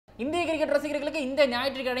இந்திய கிரிக்கெட் ரசிகர்களுக்கு இந்த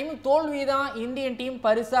ஞாயிற்றுக்கிழமையும் தோல்வி தான் இந்தியன் டீம்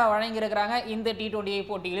பரிசா வழங்கியிருக்கிறாங்க. இந்த T20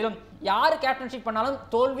 போட்டிகளிலும் யார் கேப்டன்ஷிப் பண்ணாலும்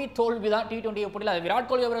தோல்வி தான் T20 போட்டியில். அது விராட்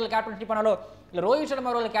கோலி அவர்கள் கேப்டன்ஷிப் பண்ணாலோ இல்லை ரோஹித் சர்மா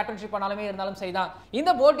அவர்கள் கேப்டன்ஷிப் பண்ணாலுமே இருந்தாலும் சரிதான். இந்த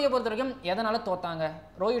போட்டியை பொறுத்த வரைக்கும் எதனால தோத்தாங்க?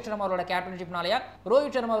 ரோஹித் சர்மா அவரோட கேப்டன்ஷிப்னாலயா,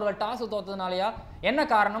 ரோஹித் சர்மா அவர்கள் டாஸ் தோத்ததுனாலயா, என்ன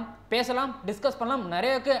காரணம்? பேசலாம், டிஸ்கஸ் பண்ணலாம்,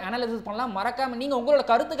 நிறைய அனாலிசிஸ் பண்ணலாம். மறக்காம நீங்க உங்களோட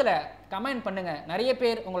கருத்துக்களை கமெண்ட் பண்ணுங்க. நிறைய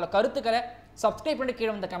பேர் உங்களோட கருத்துக்களை சப்ஸ்கிரைப் பண்ணி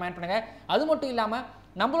கீழே வந்து கமெண்ட் பண்ணுங்க. அது மட்டும் இல்லாம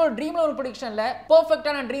நம்மளோட ட்ரீம் 11 ப்ரெடிக்ஷன்ல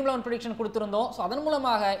பெர்ஃபெக்ட்டான ட்ரீம் 11 ப்ரெடிக்ஷன் கொடுத்திருந்தோம். ஸோ அதன்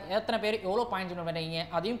மூலமாக எத்தனை பேர் எவ்வளோ பாயிண்ட்ஸ் வின் பண்ணீங்க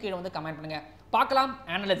அதையும் கீழே வந்து கமெண்ட் பண்ணுங்க. பார்க்கலாம்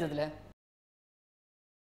அனாலிசிஸ்ல.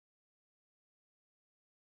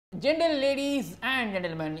 Gentle ladies and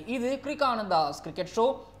gentlemen, இது Cricanandha's கிரிக்கெட் ஷோ.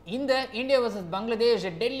 இந்த India vs Bangladesh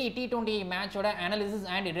Delhi T20 மேட்சோட அனாலிசிஸ்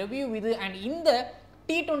அண்ட் ரிவ்யூ இது. அண்ட் இந்த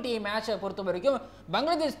T20 மேட்சை பொறுத்த வரைக்கும்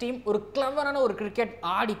பங்களாதேஷ் டீம் ஒரு கிளவரான ஒரு கிரிக்கெட்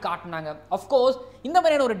ஆடி காட்டினாங்க. அஃப்கோர்ஸ் இந்த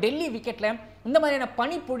மாதிரியான ஒரு டெல்லி விக்கெட்ல இந்த மாதிரியான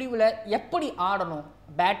பனிப்பொழிவில் எப்படி ஆடணும்,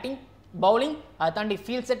 பேட்டிங், பவுலிங், அதை தாண்டி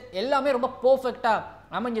ஃபீல்ட் செட் எல்லாமே ரொம்ப பர்ஃபெக்டாக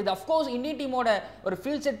அமைஞ்சது. அஃப்கோர்ஸ் இந்தியன் டீமோட ஒரு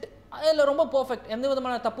ஃபீல்ட் செட் அதில் ரொம்ப பர்ஃபெக்ட், எந்த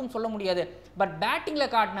விதமான தப்பும் சொல்ல முடியாது. பட்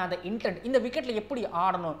பேட்டிங்கில் காட்டின அந்த இன்டென்ட், இந்த விக்கெட்டில் எப்படி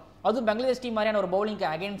ஆடணும், அதுவும் பங்களாதேஷ் டீம் மாதிரியான ஒரு பவுலிங்க்கு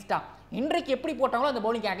அகேன்ஸ்டாக இன்றைக்கு எப்படி போட்டாங்களோ அந்த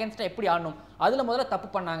பவுலிங்க்கு அகேன்ஸ்டாக எப்படி ஆடணும், அதில் முதல்ல தப்பு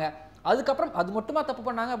பண்ணாங்க. அதுக்கப்புறம் அது மட்டுமா தப்பு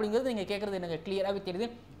பண்ணாங்க அப்படிங்கிறது நீங்கள் கேட்குறது எனக்கு கிளியராகவே தெரியுது.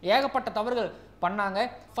 ஏகப்பட்ட தவறுகள் பண்ணாங்க.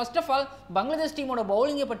 ஃபர்ஸ்ட் ஆஃப் ஆல் பங்களாதேஷ் டீமோட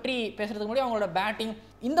பவுலிங்கை பற்றி பேசுறதுக்கு முன்னாடி அவங்களோட பேட்டிங்,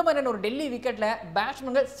 இந்த மாதிரியான ஒரு டெல்லி விக்கெட்டில்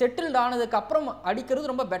பேட்ஸ்மேன்கள் செட்டில்ட் ஆனதுக்கு அப்புறம்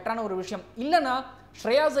அடிக்கிறது ரொம்ப பெட்டரான ஒரு விஷயம். இல்லைனா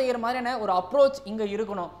ஸ்ரேயாஸ் ஐயர் மாதிரியான ஒரு அப்ரோச் இங்கே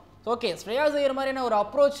இருக்கணும். ஓகே, ஸ்ரேயாஸ் ஐயர் மாதிரியான ஒரு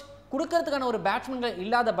அப்ரோச் கொடுக்கறதுக்கான ஒரு பேட்ஸ்மேன்கள்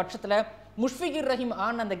இல்லாத பட்சத்தில் முஷ்ஃபிகுர் ரஹீம்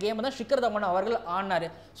ஆன அந்த கேம் தான் ஷிக்கர் தவன் அவர்கள் ஆனார்.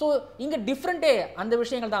 ஸோ இங்கே டிஃப்ரெண்ட்டே அந்த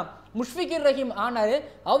விஷயங்கள் தான். முஷ்ஃபிகுர் ரஹீம் ஆனார்,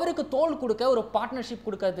 அவருக்கு தோல் கொடுக்க ஒரு பார்ட்னர்ஷிப்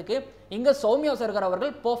கொடுக்கறதுக்கு இங்கே சௌமியா சர்கர்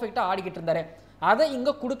அவர்கள் பர்ஃபெக்டாக ஆடிக்கிட்டு இருந்தார். அதை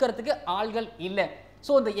இங்கே கொடுக்கறதுக்கு ஆள்கள் இல்லை.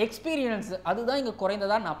 ஸோ இந்த எக்ஸ்பீரியன்ஸ் அதுதான் இங்கே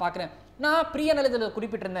குறைந்ததாக நான் பார்க்குறேன். நான் ப்ரீ அனாலிசிஸில்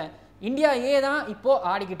குறிப்பிட்டிருந்தேன், இந்தியா தான் இப்போது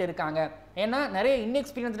ஆடிக்கிட்டு இருக்காங்க. ஏன்னா நிறைய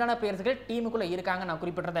இன்எக்ஸ்பீரியன்ஸ்டான பிளேயர்ஸ்கள் டீமுக்குள்ளே இருக்காங்க நான்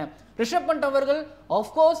குறிப்பிட்டிருந்தேன். ரிஷப் பண்ட் அவர்கள்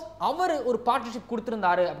ஆஃப்கோர்ஸ் அவர் ஒரு பார்ட்னர்ஷிப்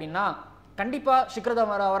கொடுத்துருந்தாரு அப்படின்னா கண்டிப்பாக ஷிக்கர்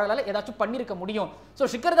தவன் அவர்களால் ஏதாச்சும் பண்ணியிருக்க முடியும். ஸோ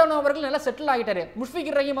ஷிக்கர் தவன் அவர்கள் நல்லா செட்டில் ஆகிட்டாரு.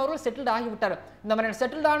 முஷ்ஃபிகுர் ரஹீம் அவர்கள் செட்டில்ட் ஆகிவிட்டார். இந்த மாதிரி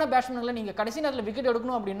செட்டில்டான பேட்ஸ்மேன்களை நீங்கள் கடைசி நேரத்தில் விக்கெட்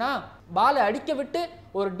எடுக்கணும் அப்படின்னா பாலை அடிக்க விட்டு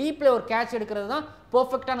ஒரு டீப்பில் ஒரு கேட்ச் எடுக்கிறது தான்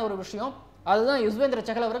பர்ஃபெக்டான ஒரு விஷயம். அதுதான் யுஸ்வேந்திர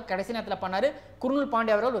சஹல் அவர்கள் கடைசி நேரத்தில் பண்ணார். குருணுல்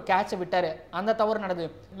பாண்டியா அவர்கள் ஒரு கேட்சை விட்டார். அந்த தவறு நடந்தது.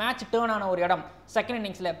 மேட்ச் டேர்ன் ஆன ஒரு இடம் செகண்ட்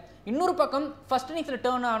இன்னிங்ஸில். இன்னொரு பக்கம் ஃபர்ஸ்ட் இன்னிங்ஸில்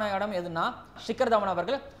டேர்ன் ஆன இடம் எதுனா ஷிக்கர் தவன்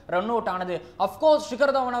அவர்கள் ரன் அவுட் ஆனது. அஃப்கோர்ஸ்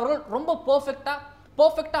ஷிக்கர் தவன் அவர்கள் ரொம்ப பர்ஃபெக்டாக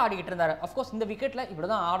ஆடிக்கிட்டு இருந்தார். அஃப்கோர்ஸ் இந்த விக்கெட்டில் இப்படி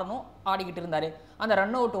தான் ஆடணும், ஆடிக்கிட்டு இருந்தார். அந்த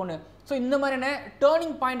ரன் அவுட் ஒன்று. ஸோ இந்த மாதிரியான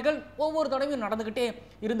டேர்னிங் பாயிண்ட்கள் ஒவ்வொரு தடவையும் நடந்துக்கிட்டே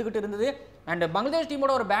இருந்தது. அண்ட் பங்களாதேஷ்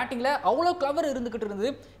டீமோட ஒரு பேட்டிங்கில் அவ்வளோ கிளவர் இருந்துகிட்டு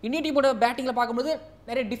இருந்தது. இந்திய டீமோட பேட்டிங்கில் பார்க்கும்போது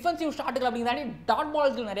நிறைய டிஃபென்சிவ் ஷாட்டுகள் அப்படிங்கிறதாண்டி டாட்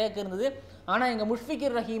பால்ஸ்கள் நிறைய இருந்தது. ஆனால் எங்கள்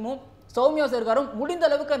முஷ்ஃபிகுர் ரஹீமும் சௌமியா சர்காரும் முடிந்த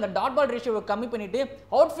அளவுக்கு அந்த டாட் பால் ரேஷியோவை கம்மி பண்ணிட்டு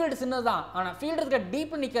அவுட் ஃபீல்டு சின்னது தான், ஆனால் ஃபீல்டருக்கு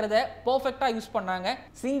டீப் நிற்கிறத பர்ஃபெக்டாக யூஸ் பண்ணாங்க.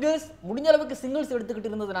 சிங்கிள்ஸ் முடிஞ்ச அளவுக்கு சிங்கிள்ஸ்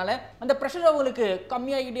எடுத்துக்கிட்டு இருந்ததுனால அந்த ப்ரெஷர் அவங்களுக்கு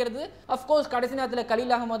கம்மியாகிட்டே இருந்தது. அஃப்கோர்ஸ் கடைசி நேரத்தில்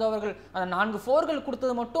கலீல் அகமது அவர்கள் அந்த 4 4கள்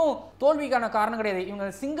கொடுத்தது மட்டும் தோல்விக்கான காரணம் கிடையாது. இவங்க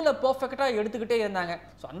சிங்கிளை பர்ஃபெக்டாக எடுத்துக்கிட்டே இருந்தாங்க.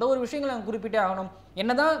 ஸோ அந்த ஒரு விஷயங்களை அவங்க குறிப்பிட்டே ஆகணும்.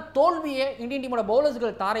 என்னதான் தோல்வியை இந்தியன் டீமோட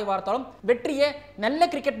பவுலர்ஸ்கள் தாரை வார்த்தாலும் வெற்றியை நல்ல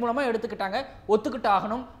கிரிக்கெட் மூலமாக எடுத்துக்கிட்டாங்க, ஒத்துக்கிட்டு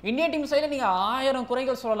ஆகணும். இந்தியன் டீம் சைடில் நீங்கள் 1000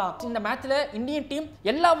 குறைகள் சொல்லலாம். இந்த மேட்ச்ல இந்தியன் டீம்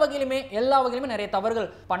எல்லா வகையிலுமே நிறைய தவறுகள்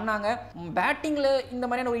பண்ணாங்க. பேட்டிங்ல இந்த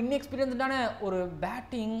மாதிரியான ஒரு இன்எக்ஸ்பீரியன்ஸ்டான ஒரு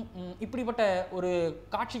பேட்டிங் இப்படிப்பட்ட ஒரு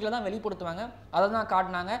காட்சிகளை தான் வெளிப்படுத்துவாங்க, அதை தான்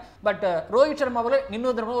காட்டினாங்க. பட் ரோஹித் சர்மா அவர்கள்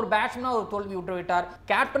இன்னொரு ஒரு பேட்ஸ்மேனா ஒரு தோல்வி விட்டு விட்டார்.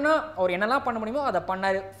 கேப்டனா அவர் என்னெல்லாம் பண்ண முடியுமோ அதை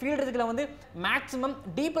பண்ணாரு. ஃபீல்டர்ஸ்களை வந்து மேக்ஸிமம்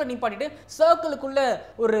டீப்ல நிப்பாட்டிட்டு சர்க்கிளுக்குள்ள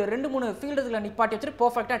ஒரு 2-3 ஃபீல்டர்ஸ்களை நிப்பாட்டி வச்சுட்டு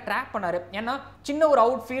பர்ஃபெக்டா ட்ராக் பண்ணாரு. ஏன்னா சின்ன ஒரு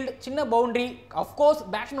அவுட் ஃபீல்டு, சின்ன பவுண்டரி, அஃப்கோர்ஸ்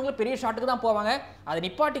பேட்ஸ்மேன்கள் பெரிய ஷாட்டுக்கு தான் போவாங்க, அதை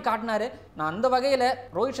நிப்பாட்டி காட்டினாரு. நான் அந்த வகையில்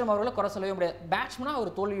ரோஹித் சர்மா அவர்களை குறை சொல்லவே முடியாது. பேட்ஸ்மேனா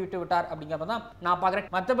அவர் தோல்வி விட்டு விட்டார் அப்படிங்கிறத தான் நான் பார்க்குறேன்.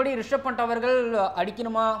 மற்றபடி ரிஷப் பண்ட் அவர்கள்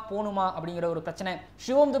அடிக்கணுமா போகணுமா அப்படிங்கிற ஒரு பிரச்சனை.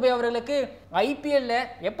 சிவம் துபே அவர்களுக்கு ஐபிஎல்ல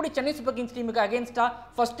எப்படி சென்னை சூப்பர் கிங்ஸ் டீமுக்கு அகேன்ஸ்டா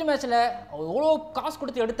ஃபர்ஸ்ட் மேட்ச்ல எவ்வளோ காசு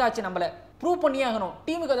கொடுத்து எடுத்தாச்சு, நம்மள ப்ரூவ் பண்ணியாகணும்,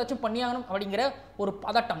 டீமுக்கு ஏதாச்சும் பண்ணியாகணும் அப்படிங்கிற ஒரு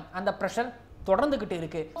பதட்டம், அந்த ப்ரெஷர் தொடர்ந்துகிட்டு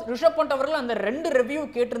இருக்கு. ரிஷப் பண்ட் அவர்கள் அந்த 2 ரிவ்யூ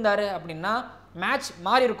கேட்டிருந்தாரு அப்படின்னா மேட்ச்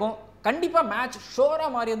மாறி இருக்கும். கண்டிப்பாக மேட்ச் ஷோராக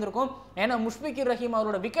மாறி இருந்திருக்கும். ஏன்னா முஷ்ஃபிகுர் ரஹீம்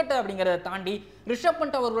அவரோட விக்கெட் அப்படிங்கிறத தாண்டி ரிஷப்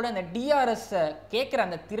பண்ட் அவர்களோட அந்த டிஆர்எஸ் கேட்குற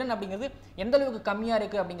அந்த திறன் அப்படிங்கிறது எந்த அளவுக்கு கம்மியாக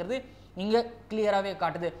இருக்குது அப்படிங்கிறது இங்கே கிளியராகவே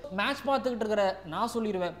காட்டுது. மேட்ச் பார்த்துக்கிட்டு இருக்கிற நான்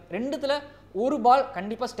சொல்லிடுவேன், 2த்துல ஒரு பால்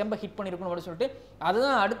கண்டிப்பாக ஸ்டெம்பை ஹிட் பண்ணியிருக்கணும் அப்படின்னு சொல்லிட்டு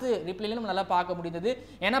அதுதான் அடுத்து ரிப்ளைல நம்ம நல்லா பார்க்க முடிந்தது.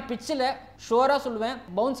 ஏன்னா பிச்சில் ஷோராக சொல்லுவேன்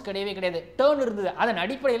பவுன்ஸ் கிடையாது, டேர்ன் இருந்தது. அதன்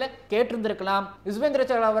அடிப்படையில் கேட்டிருந்திருக்கலாம். யுஸ்வேந்திர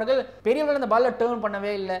சஹல் அவர்கள் பெரிய அந்த பால்ல டேர்ன்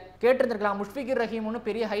பண்ணவே இல்லை, கேட்டிருந்திருக்கலாம். முஷ்ஃபிகுர் ரஹீம் ஒன்றும்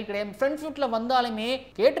பெரிய ஹைட் கிடையாது, ஃப்ரண்ட் ஃபுட்ல வந்தாலுமே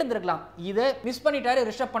கேட்டிருந்திருக்கலாம். இதை மிஸ் பண்ணிட்டாரு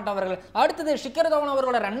ரிஷப் பண்ட் அவர்கள். அடுத்தது ஷிகர் தவன்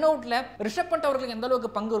அவர்களோட ரன் அவுட்ல ரிஷப் பண்ட் அவர்களுக்கு எந்த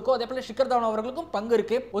அளவுக்கு பங்கு இருக்கோ அதே போல ஷிகர் தவன் அவர்களுக்கும் பங்கு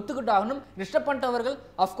இருக்கு, ஒத்துக்கிட்டு ஆகணும். ரிஷப் பண்ட் அவர்கள்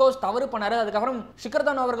அஃப்கோர்ஸ் தவறு பண்ணாரு. அதுக்கப்புறம் ஷிகர்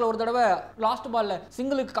தவன் அவர்கள் ஒரு தடவை லாஸ்ட் பால்ல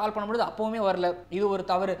சிங்கிளுக்கு கால் பண்ணும்போது அப்பவுமே வரல, இது ஒரு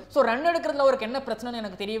தவறு. ஸோ ரன் எடுக்கிறதுல அவருக்கு என்ன பிரச்சனைன்னு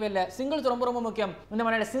எனக்கு தெரியவே இல்லை. சிங்கிள்ஸ் ரொம்ப ரொம்ப முக்கியம். இந்த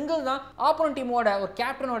மாதிரி சிங்கிள் தான் ஆப்போனன்ட் டீமோட ஒரு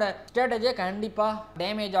கேப்டனோட ஸ்ட்ராட்டஜியை கண்டிப்பா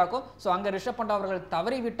டேமேஜ் ஆகும். ஸோ அங்க ரிஷப் பண்ட் அவர்கள்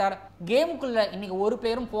தவறி விட்டார். கேமுக்குள்ள இன்னைக்கு ஒரு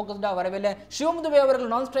பிளேயரும் ஃபோக்கஸ்டா வரவே இல்லை. சிவம் துபே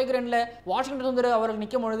அவர்கள் நான் ஸ்ட்ரைக்கர் எண்ட்ல வாஷிங்டன் சுந்தர் அவர்கள்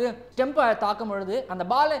நிற்கும் பொழுது ஸ்டெம்பை தாக்கும் பொழுது அந்த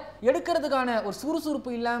பாலை எடுக்கிறதுக்கான ஒரு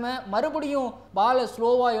சுறுசுறுப்பு இல்லாம மறுபடியும் பாலை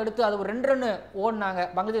ஸ்லோவா எடுத்து அது ஒரு 2 ரன் ஓடினாங்க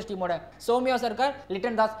பங்களாதேஷ் டீமோட சௌமியா சர்க்கார்,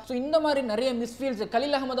 லிட்டன் தாஸ். ஸோ இந்த மாதிரி நிறைய மிஸ்ஃபீல்ட்ஸ்,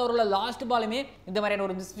 கலீல் அகமது அவரோட லாஸ்ட் பாலுமே இந்த மாதிரியான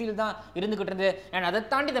ஒரு மிஸ்ஃபீல் தான் இருந்துகிட்டு இருந்தது. அண்ட் அதை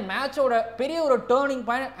தாண்டி இந்த மேட்சோட பெரிய ஒரு டேர்னிங்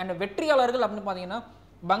பாயிண்ட் அண்ட் வெற்றியாளர்கள் அப்படின்னு பார்த்தீங்கன்னா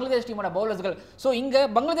பங்களாதேஷ் டீமோட பவுலர்ஸ்கள். ஸோ இங்கே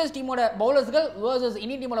பங்களாதேஷ் டீமோட பவுலர்ஸ்கள் வர்சஸ்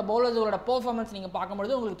இந்தியன் டீமோட பவுலர்ஸோட பெர்ஃபார்மன்ஸ் நீங்கள்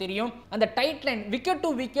பார்க்கும்போது உங்களுக்கு தெரியும். அந்த tight line wicket to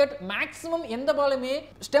wicket maximum எந்த பாலுமே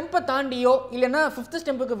ஸ்டெம்பை தாண்டியோ இல்லைன்னா 5th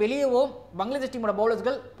ஸ்டெம்புக்கு வெளியவோ பங்களாதேஷ் டீமோட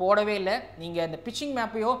பவுலர்ஸ்கள் போடவே இல்லை. நீங்கள் இந்த பிச்சிங்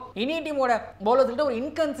மேப்பையோ இந்தியன் டீமோட பவுலர்ஸ்கிட்ட ஒரு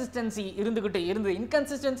இன்கன்சிஸ்டன்சி இருந்துகிட்டு இருந்தது.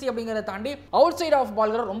 இன்கன்சிஸ்டன்சி அப்படிங்கிறத தாண்டி அவுட் சைட் ஆஃப்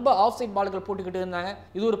பால்கள் ரொம்ப ஆஃப் சைட் பால்கள் போட்டுக்கிட்டு இருந்தாங்க.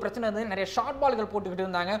 இது ஒரு பிரச்சனை இருந்தது. நிறைய ஷார்ட் பால்கள் போட்டுக்கிட்டு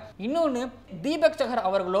இருந்தாங்க. இன்னொன்று தீபக் சஹர்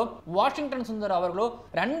அவர்களோ வாஷிங்டன் சுந்தர் அவர்களோ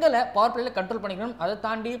ரன்களை பவர் பிளேல கண்ட்ரோல் பண்ணிக்கணும். அதை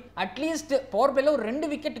தாண்டி அட்லீஸ்ட் பவர் பிளேல ஒரு 2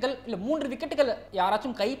 விக்கெட்டுகள் இல்ல 3 விக்கெட்டுகள்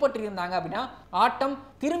யாராச்சும் கைப்பற்றி இருந்தாங்க அப்படின்னா ஆட்டம்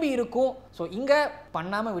திரும்பி இருக்கும். ஸோ இங்க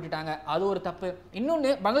பண்ணாம விட்டுட்டாங்க, அது ஒரு தப்பு. இன்னொன்று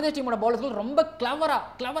பங்களாதேஷ் டீமோட பவுலர்ஸ்கள் ரொம்ப கிளவரா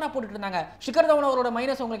போட்டுட்டு இருந்தாங்க. ஷிகர் தவன் அவரோட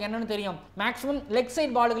மைனஸ் உங்களுக்கு என்னன்னு தெரியும், மேக்ஸிமம் லெக்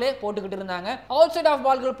சைட் பால்களே போட்டுக்கிட்டு இருந்தாங்க. அவுட் சைட் ஆஃப்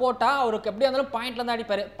பால்கள் போட்டா அவருக்கு எப்படியா இருந்தாலும் பாயிண்ட்ல தான்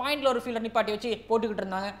அடிப்பாரு, பாயிண்ட்ல ஒரு ஃபீல்டர் நிப்பாட்டி வச்சு போட்டுக்கிட்டு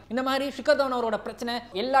இருந்தாங்க. இந்த மாதிரி ஷிகர் தவன் அவரோட பிரச்சனை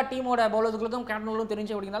எல்லா டீமோட பவுலர்களுக்கும் கேப்டன்களுக்கும்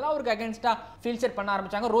தெரிஞ்சு அப்படினால அவருக்கு அகைன்ஸ்டா ஃபீல்ட் செட் பண்ண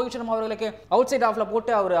ஆரம்பிச்சாங்க. ரோஹித் சர்மா அவர்களுக்கு அவுட் சைட் ஆஃப்ல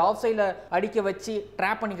போட்டு அவர் ஆஃப் சைட்ல அடிக்க வச்சு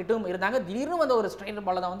ட்ராப் பண்ணிக்கிட்டும் இருந்தாங்க. திடீர்னு வந்து ஒரு ஸ்ட்ரைட்டர்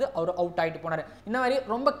பால்ல தான் வந்து அவர் அவுட் ஆயிட்டு போனாரு. இந்த மாதிரி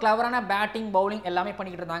ரொம்ப கிளவரான பேட்டிங் பவுலிங் எல்லாமே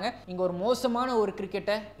பண்ணிக்கிட்டு இருந்தாங்க. இங்க ஒரு மோசமான ஒரு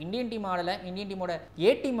கிரிக்கெட்டை இந்தியன் டீம் ஆடல, இந்தியன் டீமோட ஏ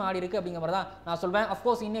டீம் ஆடி இருக்கு அப்படிங்கிற மாதிரி தான் நான் சொல்வேன்.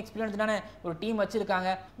 அஃப்கோர்ஸ் இன்எக்ஸ்பீரியன்ஸ்டான ஒரு டீம்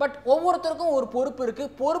வச்சிருக்காங்க. பட் ஒவ்வொருத்தருக்கும் ஒரு பொறுப்பு இருக்கு.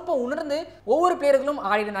 பொறுப்பை உணர்ந்து ஒவ்வொரு பிளேயர்களும்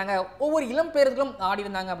ஆடி இருந்தாங்க, ஒவ்வொரு இளம் பிளேயர்களும் ஆடி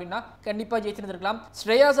இருந்தாங்க அப்படின்னா கண்டிப்பா ஜெயிச்சிருந்திருக்கலாம்.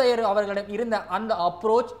 ஸ்ரேயாஸ் ஐயர் அவர்களிடம் இருந்த அந்த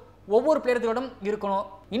அப்ரோச் ஒவ்வொரு பிளேயர்களிடம் இருக்கணும்.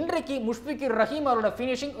 இன்றைக்கு முஷ்ஃபிகுர் ரஹீம் அவரோட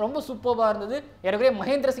ஃபினிஷிங் ரொம்ப சூப்பராக இருந்தது. ஏற்கனவே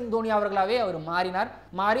மகேந்திர சிங் தோனி அவர்களாவே அவர்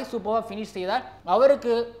மாறி சூப்பராக ஃபினிஷ் செய்தார்.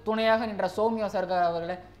 அவருக்கு துணையாக நின்ற சௌமியா சர்க்கார்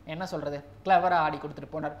அவர்களை என்ன சொல்றது, கிளவரா ஆடி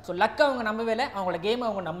கொடுத்துட்டு போனார். ஸோ லக் அவங்க நம்பவே இல்லை, அவங்களோட கேமை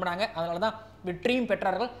அவங்க நம்பினாங்க. அதனால தான் வெற்றியும்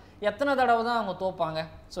பெற்றார்கள். எத்தனை தடவை தான் அவங்க தோப்பாங்க,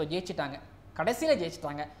 ஸோ ஜெயிச்சிட்டாங்க, கடைசியில்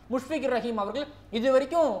ஜெயிச்சிட்டாங்க. முஷ்ஃபிகுர் ரஹீம் அவர்கள் இது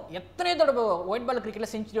வரைக்கும் எத்தனை தடவை ஒயிட் பால் கிரிக்கெட்ல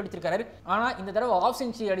செஞ்சுரி அடிச்சிருக்காரு. ஆனால் இந்த தடவை ஆஃப்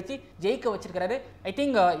செஞ்சுரி அடித்து ஜெயிக்க வச்சிருக்காரு. ஐ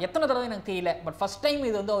திங்க் எத்தனை தடவை எனக்கு தெரியல, பட் ஃபர்ஸ்ட் டைம்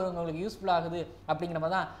இது வந்து உங்களுக்கு யூஸ்ஃபுல் ஆகுது அப்படிங்கிற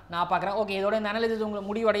மாதிரி தான் நான் பார்க்குறேன். ஓகே, இதோட இந்த அனாலிசிஸ் உங்களுக்கு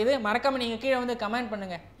முடிவடையுது. மறக்காம நீங்கள் கீழே வந்து கமெண்ட்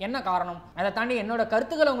பண்ணுங்க என்ன காரணம். அதை தாண்டி என்னோட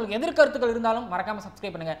கருத்துக்கள் உங்களுக்கு எதிர்கருத்துக்கள் இருந்தாலும் மறக்காம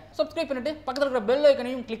சப்ஸ்கிரைப் பண்ணுங்க. சப்ஸ்கிரைப் பண்ணிட்டு பக்கத்தில் இருக்கிற பெல்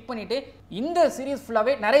ஐக்கனையும் கிளிக் பண்ணிட்டு இந்த சீரீஸ்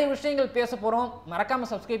ஃபுல்லாகவே நிறைய விஷயங்கள் பேச போகிறோம்.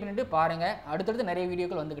 மறக்காம சப்ஸ்கிரைப் பண்ணிட்டு பாருங்க, அடுத்தடுத்து நிறைய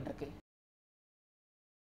வீடியோக்கள் வந்துகிட்டு இருக்கு.